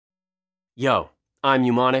Yo, I'm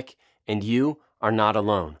Eumonic, and you are not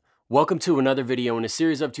alone. Welcome to another video in a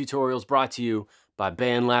series of tutorials brought to you by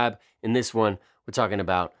BandLab. In this one, we're talking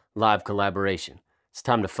about live collaboration. It's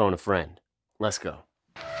time to phone a friend. Let's go.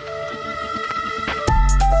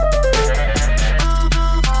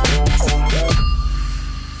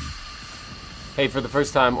 Hey, for the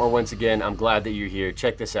first time or once again, I'm glad that you're here.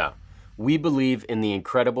 Check this out. We believe in the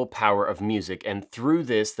incredible power of music, and through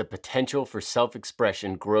this, the potential for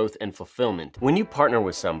self-expression, growth, and fulfillment. When you partner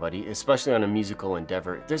with somebody, especially on a musical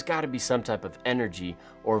endeavor, there's gotta be some type of energy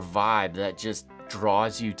or vibe that just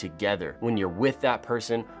draws you together. When you're with that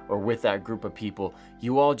person or with that group of people,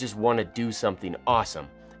 you all just wanna do something awesome.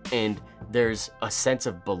 And there's a sense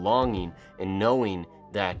of belonging and knowing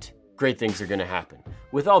that great things are gonna happen.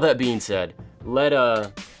 With all that being said, let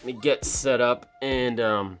me get set up and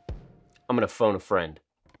I'm gonna phone a friend.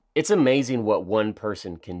 It's amazing what one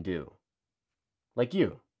person can do. Like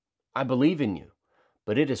you, I believe in you,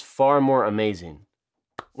 but it is far more amazing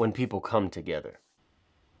when people come together.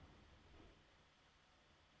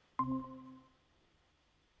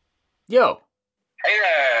 Yo. Hey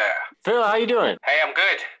there. Phil, how you doing? Hey, I'm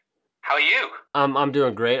good. How are you? I'm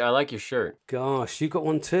doing great. I like your shirt. Gosh, you got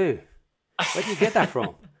one too. Where did you get that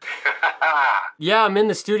from? Yeah, I'm in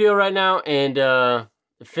the studio right now and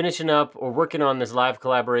finishing up or working on this live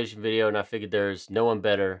collaboration video, and I figured there's no one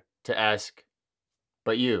better to ask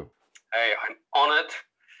but you. Hey, I'm honored.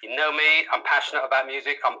 You know me, I'm passionate about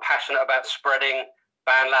music. I'm passionate about spreading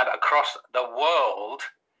BandLab across the world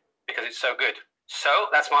because it's so good. So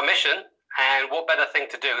that's my mission. And what better thing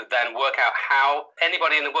to do than work out how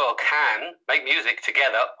anybody in the world can make music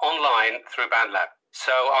together online through BandLab.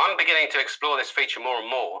 So I'm beginning to explore this feature more and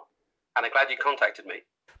more, and I'm glad you contacted me.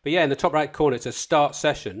 But yeah, in the top right corner, it's a start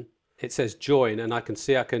session. It says join, and I can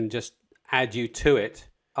see I can just add you to it.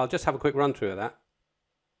 I'll just have a quick run through of that.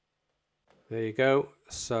 There you go.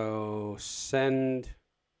 So send,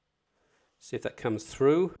 see if that comes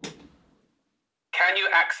through. Can you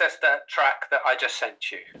access that track that I just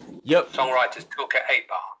sent you? Yep. Songwriters Toolkit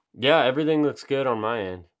 8-bar. Yeah, everything looks good on my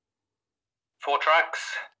end. 4 tracks?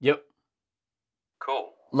 Yep.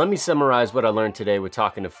 Cool. Let me summarize what I learned today with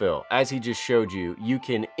talking to Phil. As he just showed you, you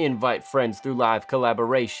can invite friends through live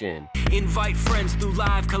collaboration. Invite friends through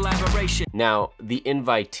live collaboration. Now, the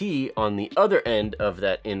invitee on the other end of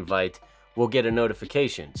that invite will get a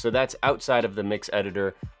notification. So that's outside of the mix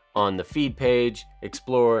editor on the feed page,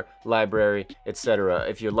 explore, library, etc.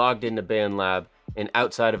 If you're logged into BandLab and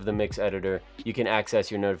outside of the mix editor, you can access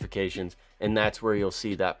your notifications, and that's where you'll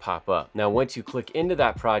see that pop up. Now, once you click into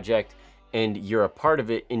that project, and you're a part of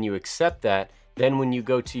it and you accept that, then when you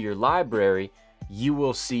go to your library, you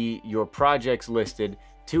will see your projects listed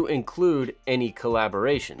to include any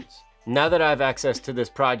collaborations. Now that I have access to this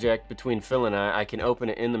project between Phil and I can open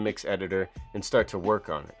it in the mix editor and start to work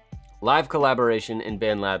on it. Live collaboration in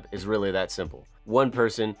BandLab is really that simple. One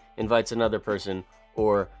person invites another person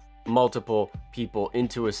or multiple people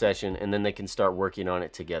into a session, and then they can start working on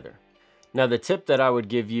it together. Now, the tip that I would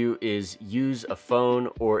give you is use a phone,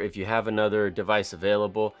 or if you have another device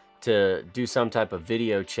available, to do some type of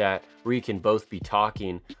video chat where you can both be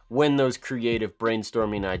talking when those creative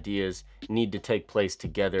brainstorming ideas need to take place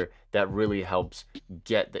together. That really helps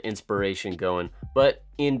get the inspiration going. But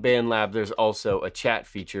in BandLab, there's also a chat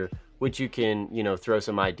feature which you can, throw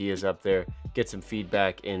some ideas up there, get some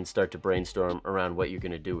feedback, and start to brainstorm around what you're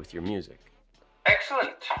gonna do with your music.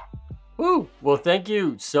 Excellent. Woo! Well, thank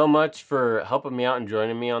you so much for helping me out and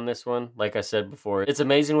joining me on this one. Like I said before, it's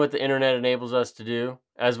amazing what the internet enables us to do.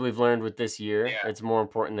 As we've learned with this year, It's more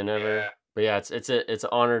important than ever. Yeah. But yeah, it's an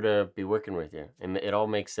honor to be working with you, and it all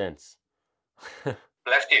makes sense.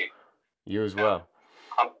 Bless you. You as well.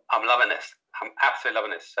 I'm loving this. I'm absolutely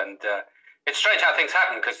loving this, and it's strange how things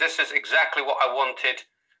happen because this is exactly what I wanted.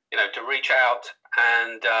 To reach out,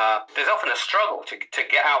 and there's often a struggle to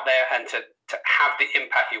get out there and to have the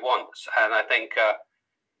impact you want. And I think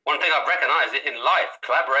one thing I've recognized in life,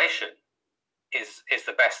 collaboration is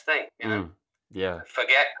the best thing. Yeah.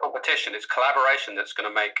 Forget competition. It's collaboration that's going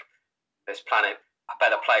to make this planet a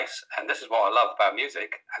better place. And this is what I love about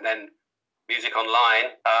music. And then music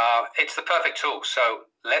online, it's the perfect tool. So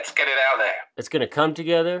let's get it out there. It's going to come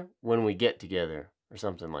together when we get together, or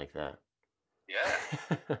something like that.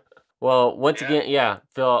 Yeah. Well, once again,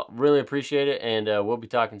 Phil, really appreciate it, and we'll be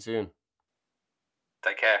talking soon.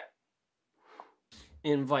 Take care.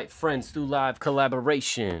 Invite friends through live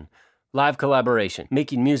collaboration. Live collaboration.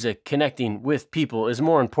 Making music, connecting with people is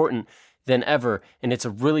more important than ever, and it's a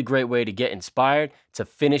really great way to get inspired, to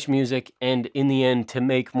finish music, and in the end, to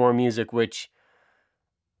make more music, which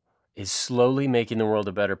is slowly making the world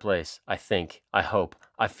a better place, I think, I hope.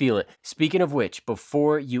 I feel it. Speaking of which,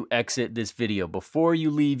 before you exit this video, before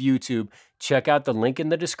you leave YouTube, check out the link in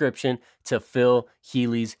the description to Phil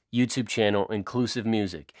Heeley's YouTube channel, Inclusive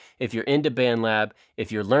Music. If you're into BandLab,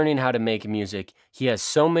 if you're learning how to make music, he has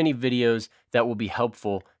so many videos that will be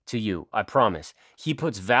helpful to you, I promise. He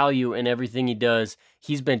puts value in everything he does.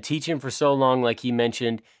 He's been teaching for so long, like he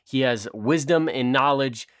mentioned. He has wisdom and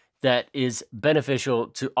knowledge that is beneficial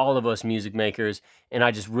to all of us music makers, and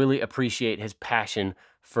I just really appreciate his passion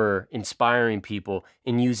for inspiring people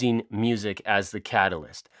and using music as the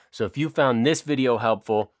catalyst. So if you found this video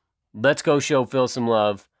helpful, let's go show Phil some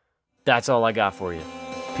love. That's all I got for you.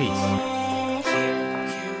 Peace.